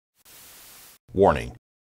Warning: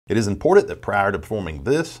 it is important that prior to performing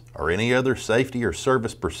this or any other safety or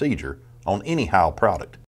service procedure on any Heil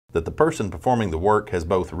product, that the person performing the work has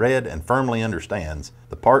both read and firmly understands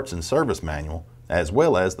the parts and service manual as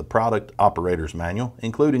well as the product operator's manual,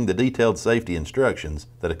 including the detailed safety instructions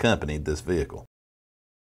that accompanied this vehicle.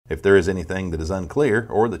 If there is anything that is unclear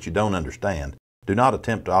or that you don't understand, do not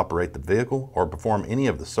attempt to operate the vehicle or perform any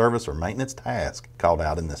of the service or maintenance tasks called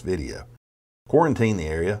out in this video. Quarantine the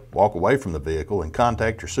area, walk away from the vehicle, and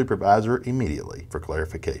contact your supervisor immediately for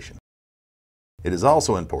clarification. It is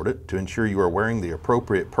also important to ensure you are wearing the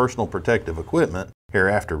appropriate personal protective equipment,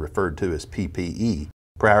 hereafter referred to as PPE,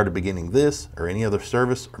 prior to beginning this or any other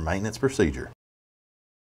service or maintenance procedure.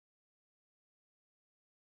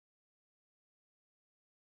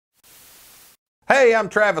 Hey, I'm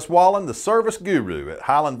Travis Wallen, the service guru at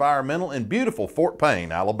Heil Environmental in beautiful Fort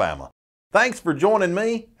Payne, Alabama. Thanks for joining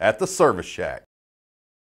me at the Service Shack.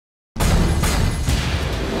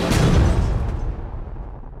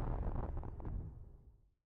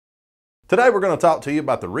 Today we're going to talk to you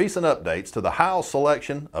about the recent updates to the Heil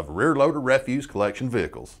selection of rear loader refuse collection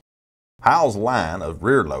vehicles. Heil's line of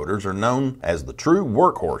rear loaders are known as the true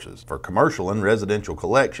workhorses for commercial and residential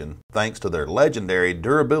collection thanks to their legendary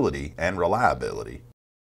durability and reliability.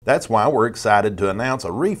 That's why we're excited to announce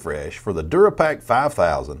a refresh for the DuraPack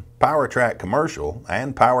 5000, PowerTrak Commercial,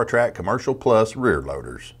 and PowerTrak Commercial Plus rear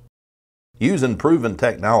loaders. Using proven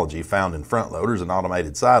technology found in front loaders and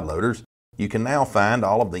automated side loaders, you can now find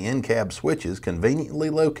all of the in-cab switches conveniently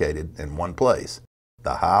located in one place,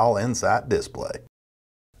 the Heil Insight display.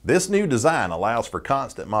 This new design allows for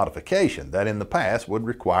constant modification that in the past would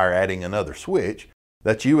require adding another switch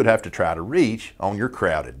that you would have to try to reach on your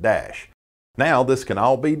crowded dash. Now this can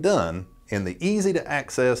all be done in the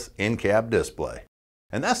easy-to-access in-cab display.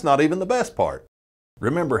 And that's not even the best part.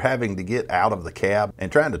 Remember having to get out of the cab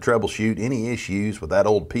and trying to troubleshoot any issues with that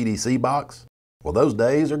old PDC box? Well, those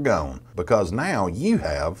days are gone, because now you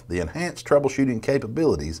have the enhanced troubleshooting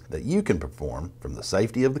capabilities that you can perform from the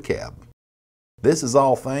safety of the cab. This is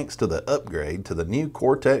all thanks to the upgrade to the new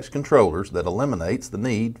Cortex controllers that eliminates the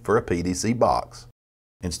need for a PDC box.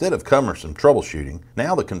 Instead of cumbersome troubleshooting,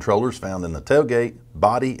 now the controllers found in the tailgate,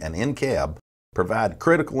 body, and in-cab provide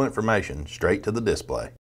critical information straight to the display.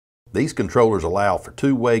 These controllers allow for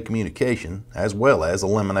two-way communication as well as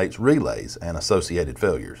eliminates relays and associated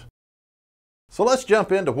failures. So let's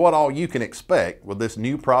jump into what all you can expect with this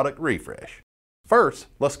new product refresh. First,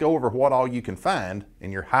 let's go over what all you can find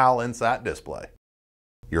in your Heil Insight display.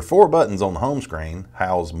 Your 4 buttons on the home screen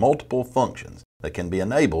house multiple functions that can be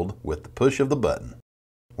enabled with the push of the button.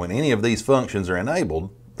 When any of these functions are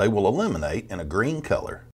enabled, they will illuminate in a green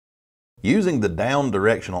color. Using the down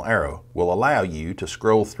directional arrow will allow you to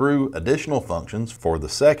scroll through additional functions for the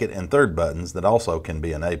second and third buttons that also can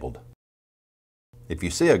be enabled. If you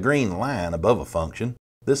see a green line above a function,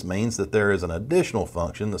 this means that there is an additional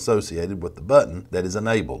function associated with the button that is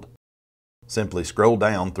enabled. Simply scroll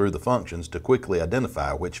down through the functions to quickly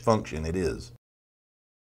identify which function it is.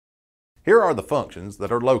 Here are the functions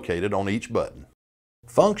that are located on each button.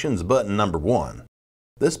 Functions button number 1.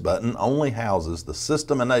 This button only houses the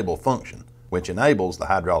System Enable function, which enables the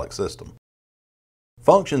hydraulic system.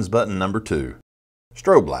 Functions button number 2.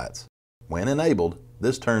 Strobe lights. When enabled,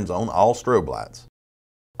 this turns on all strobe lights.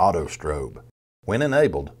 Auto strobe. When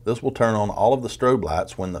enabled, this will turn on all of the strobe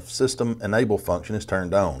lights when the System Enable function is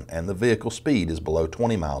turned on and the vehicle speed is below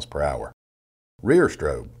 20 miles per hour. Rear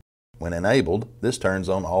strobe. When enabled, this turns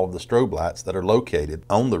on all of the strobe lights that are located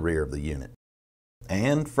on the rear of the unit.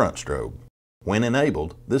 And front strobe. When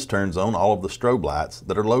enabled, this turns on all of the strobe lights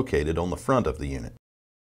that are located on the front of the unit.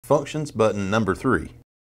 Functions button number 3.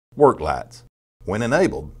 Work lights. When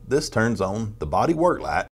enabled, this turns on the body work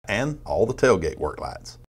light and all the tailgate work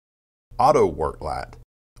lights. Auto work light.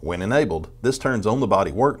 When enabled, this turns on the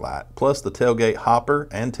body work light plus the tailgate hopper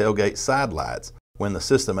and tailgate side lights when the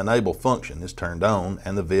System Enable function is turned on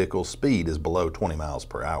and the vehicle's speed is below 20 miles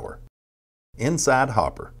per hour. Inside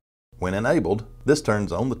hopper. When enabled, this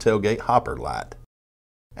turns on the tailgate hopper light.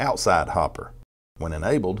 Outside hopper. When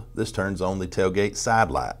enabled, this turns on the tailgate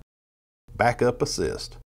side light. Backup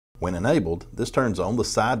assist. When enabled, this turns on the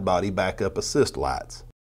side body backup assist lights.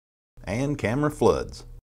 And camera floods.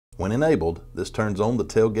 When enabled, this turns on the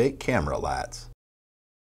tailgate camera lights.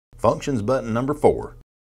 Functions button number 4.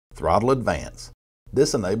 Throttle advance.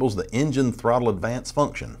 This enables the engine throttle advance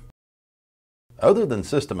function. Other than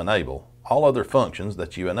System Enable, all other functions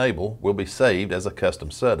that you enable will be saved as a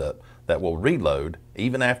custom setup that will reload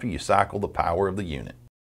even after you cycle the power of the unit.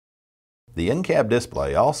 The in-cab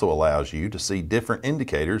display also allows you to see different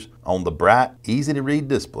indicators on the bright, easy-to-read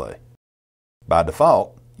display. By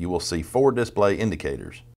default, you will see 4 display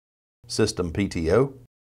indicators: System PTO,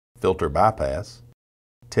 Filter Bypass,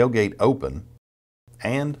 Tailgate Open,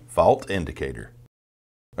 and Fault Indicator.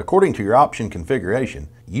 According to your option configuration,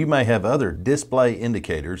 you may have other display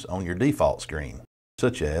indicators on your default screen,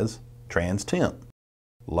 such as Trans Temp,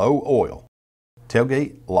 Low Oil,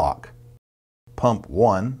 Tailgate Lock, Pump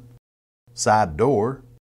 1, Side Door,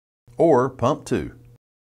 or Pump 2.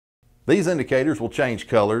 These indicators will change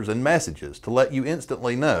colors and messages to let you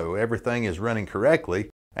instantly know everything is running correctly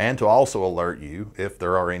and to also alert you if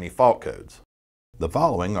there are any fault codes. The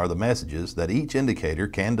following are the messages that each indicator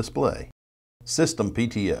can display. System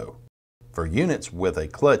PTO. For units with a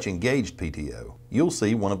clutch engaged PTO, you'll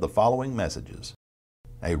see one of the following messages.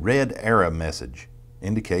 A red error message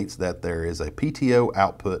indicates that there is a PTO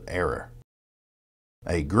output error.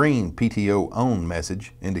 A green PTO on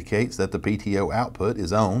message indicates that the PTO output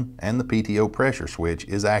is on and the PTO pressure switch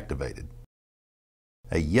is activated.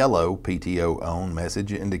 A yellow PTO on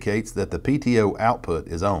message indicates that the PTO output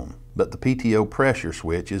is on, but the PTO pressure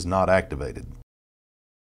switch is not activated.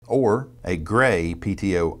 Or a gray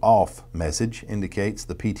PTO off message indicates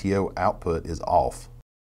the PTO output is off.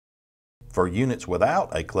 For units without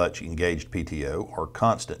a clutch engaged PTO or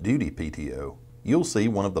constant duty PTO, you'll see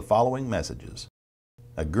one of the following messages.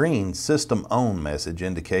 A green System On message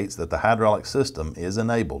indicates that the hydraulic system is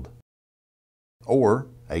enabled. Or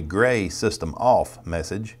a gray System Off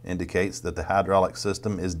message indicates that the hydraulic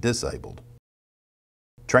system is disabled.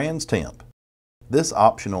 Trans Temp. This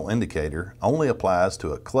optional indicator only applies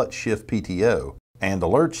to a clutch shift PTO and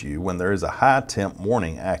alerts you when there is a high temp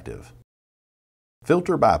warning active.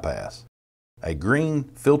 Filter Bypass. A green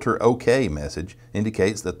Filter OK message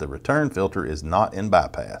indicates that the return filter is not in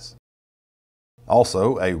bypass.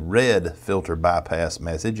 Also, a red Filter Bypass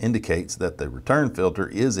message indicates that the return filter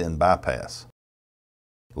is in bypass.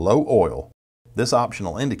 Low Oil. This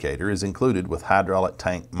optional indicator is included with hydraulic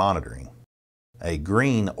tank monitoring. A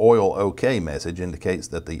green Oil OK message indicates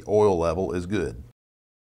that the oil level is good.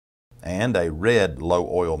 And a red Low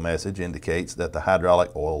Oil message indicates that the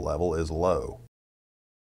hydraulic oil level is low.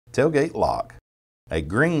 Tailgate Lock. A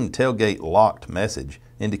green Tailgate Locked message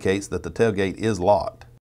indicates that the tailgate is locked.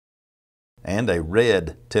 And a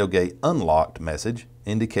red Tailgate Unlocked message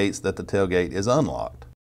indicates that the tailgate is unlocked.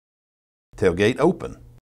 Tailgate Open.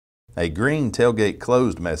 A green Tailgate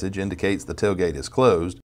Closed message indicates the tailgate is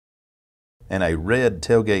closed, and a red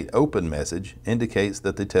Tailgate Open message indicates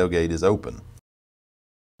that the tailgate is open.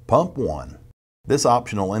 Pump 1. This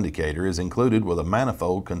optional indicator is included with a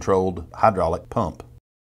manifold-controlled hydraulic pump.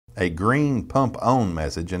 A green Pump On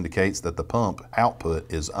message indicates that the pump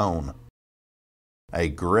output is on. A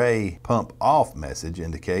gray Pump Off message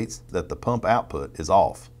indicates that the pump output is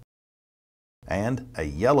off. And a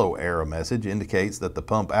yellow error message indicates that the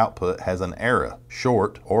pump output has an error,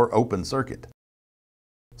 short, or open circuit.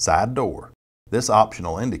 Side Door. This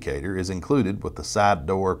optional indicator is included with the side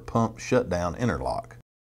door pump shutdown interlock.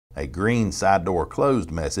 A green Side Door Closed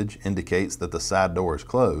message indicates that the side door is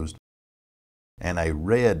closed, and a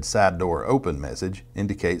red Side Door Open message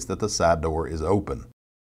indicates that the side door is open.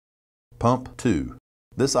 Pump 2.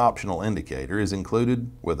 This optional indicator is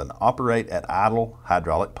included with an Operate at Idle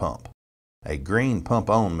hydraulic pump. A green Pump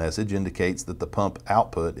On message indicates that the pump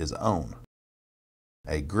output is on.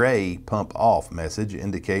 A gray Pump Off message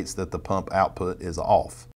indicates that the pump output is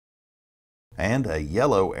off. And a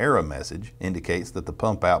yellow error message indicates that the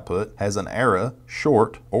pump output has an error,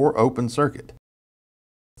 short, or open circuit.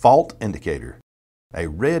 Fault Indicator. A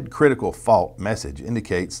red Critical Fault message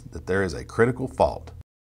indicates that there is a critical fault.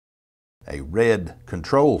 A red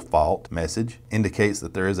Control Fault message indicates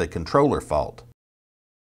that there is a controller fault.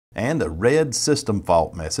 And a red System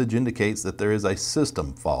Fault message indicates that there is a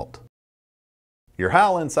system fault. Your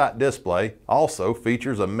Heil Insight display also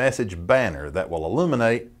features a message banner that will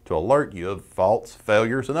illuminate to alert you of faults,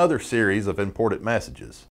 failures, and other series of important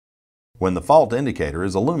messages. When the fault indicator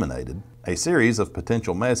is illuminated, a series of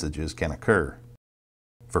potential messages can occur.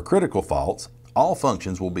 For critical faults, all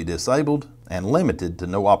functions will be disabled and limited to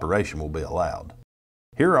no operation will be allowed.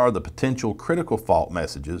 Here are the potential critical fault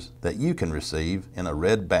messages that you can receive in a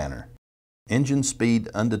red banner. Engine speed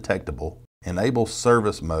undetectable, enable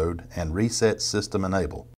service mode and reset system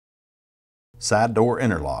enable. Side door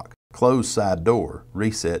interlock, close side door,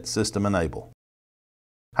 reset system enable.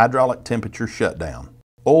 Hydraulic temperature shutdown,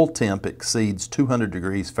 oil temp exceeds 200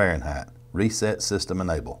 degrees Fahrenheit, reset system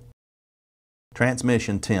enable.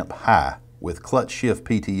 Transmission temp high, with clutch shift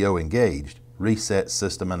PTO engaged, reset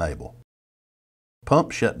system enable.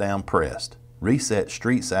 Pump shutdown pressed, reset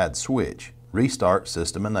street side switch, restart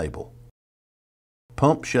system enable.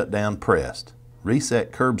 Pump shutdown pressed,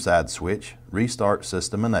 reset curbside switch, restart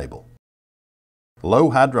system enable. Low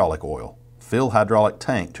hydraulic oil, fill hydraulic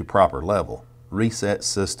tank to proper level, reset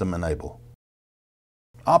system enable.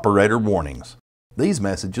 Operator warnings. These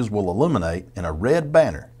messages will illuminate in a red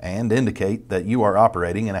banner and indicate that you are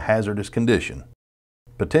operating in a hazardous condition.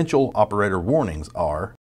 Potential operator warnings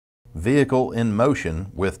are vehicle in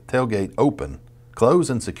motion with tailgate open, close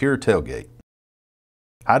and secure tailgate.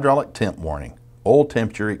 Hydraulic temp warning, oil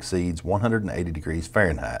temperature exceeds 180 degrees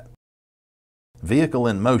Fahrenheit. Vehicle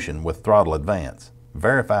in motion with throttle advance,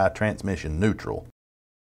 verify transmission neutral.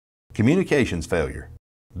 Communications failure.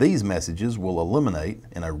 These messages will illuminate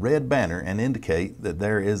in a red banner and indicate that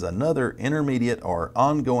there is another intermediate or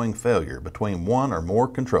ongoing failure between one or more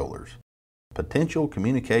controllers. Potential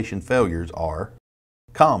communication failures are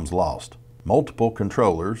comms lost, multiple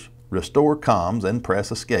controllers, restore comms and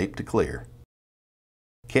press escape to clear.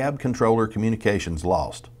 Cab controller communications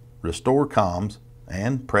lost, restore comms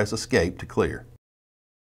and press escape to clear.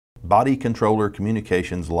 Body controller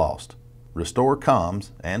communications lost, restore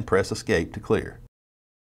comms and press escape to clear.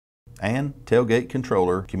 And tailgate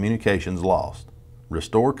controller communications lost,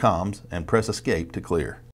 restore comms and press escape to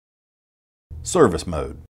clear. Service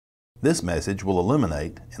mode. This message will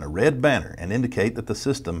illuminate in a red banner and indicate that the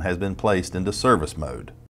system has been placed into service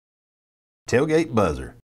mode. Tailgate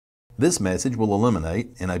buzzer. This message will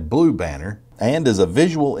illuminate in a blue banner and is a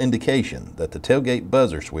visual indication that the tailgate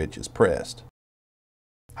buzzer switch is pressed.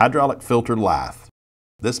 Hydraulic filter life.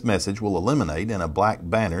 This message will illuminate in a black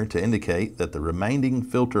banner to indicate that the remaining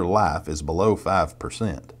filter life is below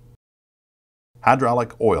 5%.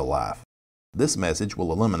 Hydraulic oil life. This message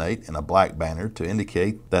will illuminate in a black banner to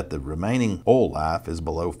indicate that the remaining oil life is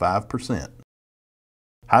below 5%.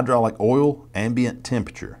 Hydraulic oil ambient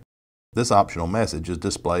temperature. This optional message is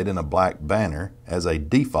displayed in a black banner as a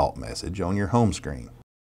default message on your home screen.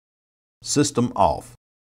 System off.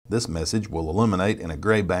 This message will illuminate in a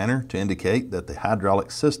gray banner to indicate that the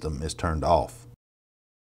hydraulic system is turned off.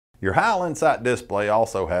 Your Heil Insight display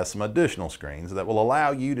also has some additional screens that will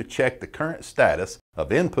allow you to check the current status of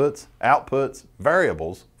inputs, outputs,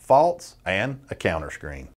 variables, faults, and a counter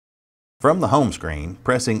screen. From the home screen,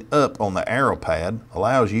 pressing up on the arrow pad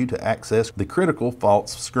allows you to access the critical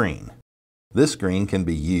faults screen. This screen can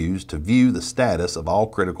be used to view the status of all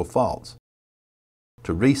critical faults.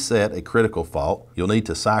 To reset a critical fault, you'll need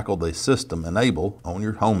to cycle the System Enable on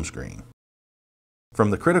your home screen. From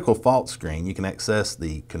the Critical Fault screen, you can access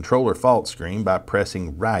the Controller Fault screen by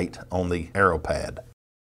pressing right on the arrow pad.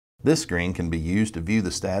 This screen can be used to view the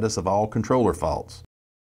status of all controller faults.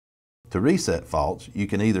 To reset faults, you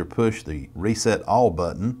can either push the Reset All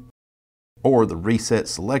button or the Reset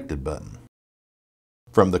Selected button.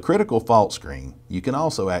 From the Critical Fault screen, you can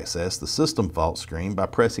also access the System Fault screen by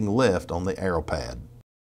pressing left on the arrow pad.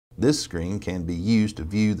 This screen can be used to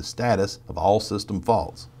view the status of all system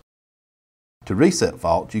faults. To reset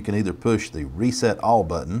faults, you can either push the Reset All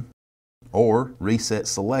button or Reset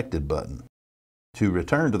Selected button. To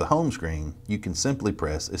return to the home screen, you can simply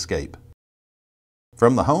press Escape.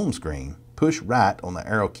 From the home screen, push right on the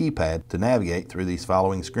arrow keypad to navigate through these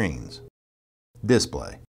following screens.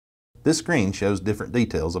 Display. This screen shows different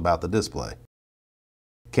details about the display.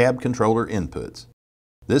 Cab controller inputs.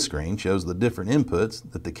 This screen shows the different inputs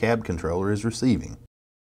that the cab controller is receiving.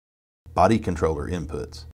 Body controller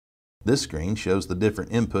inputs. This screen shows the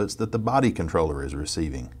different inputs that the body controller is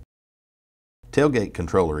receiving. Tailgate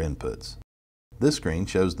controller inputs. This screen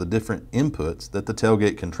shows the different inputs that the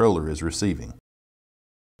tailgate controller is receiving.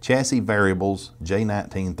 Chassis variables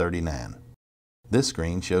J1939. This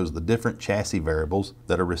screen shows the different chassis variables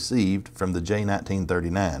that are received from the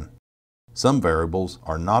J1939. Some variables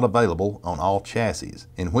are not available on all chassis,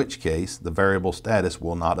 in which case the variable status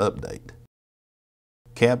will not update.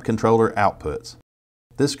 Cab controller outputs.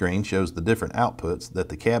 This screen shows the different outputs that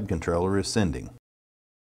the cab controller is sending.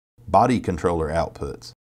 Body controller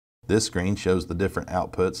outputs. This screen shows the different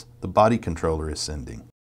outputs the body controller is sending.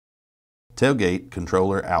 Tailgate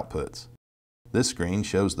controller outputs. This screen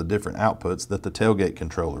shows the different outputs that the tailgate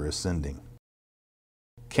controller is sending.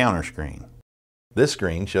 Counter screen. This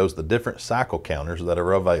screen shows the different cycle counters that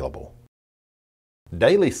are available.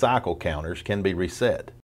 Daily cycle counters can be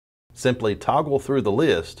reset. Simply toggle through the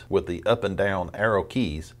list with the up and down arrow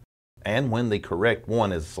keys, and when the correct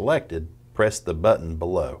one is selected, press the button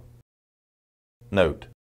below. Note: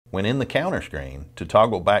 when in the counter screen, to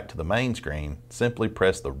toggle back to the main screen, simply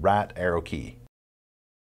press the right arrow key.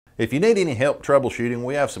 If you need any help troubleshooting,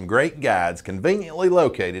 we have some great guides conveniently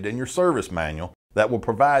located in your service manual that will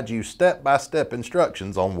provide you step-by-step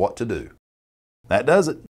instructions on what to do. That does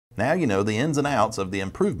it. Now you know the ins and outs of the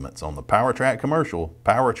improvements on the PowerTrak Commercial,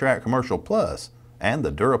 PowerTrak Commercial Plus, and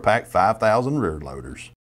the DuraPack 5000 rear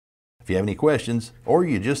loaders. If you have any questions or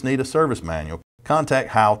you just need a service manual, contact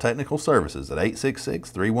Heil Technical Services at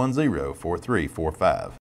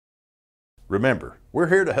 866-310-4345. Remember, we're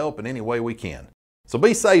here to help in any way we can. So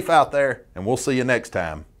be safe out there, and we'll see you next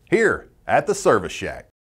time here at the Service Shack.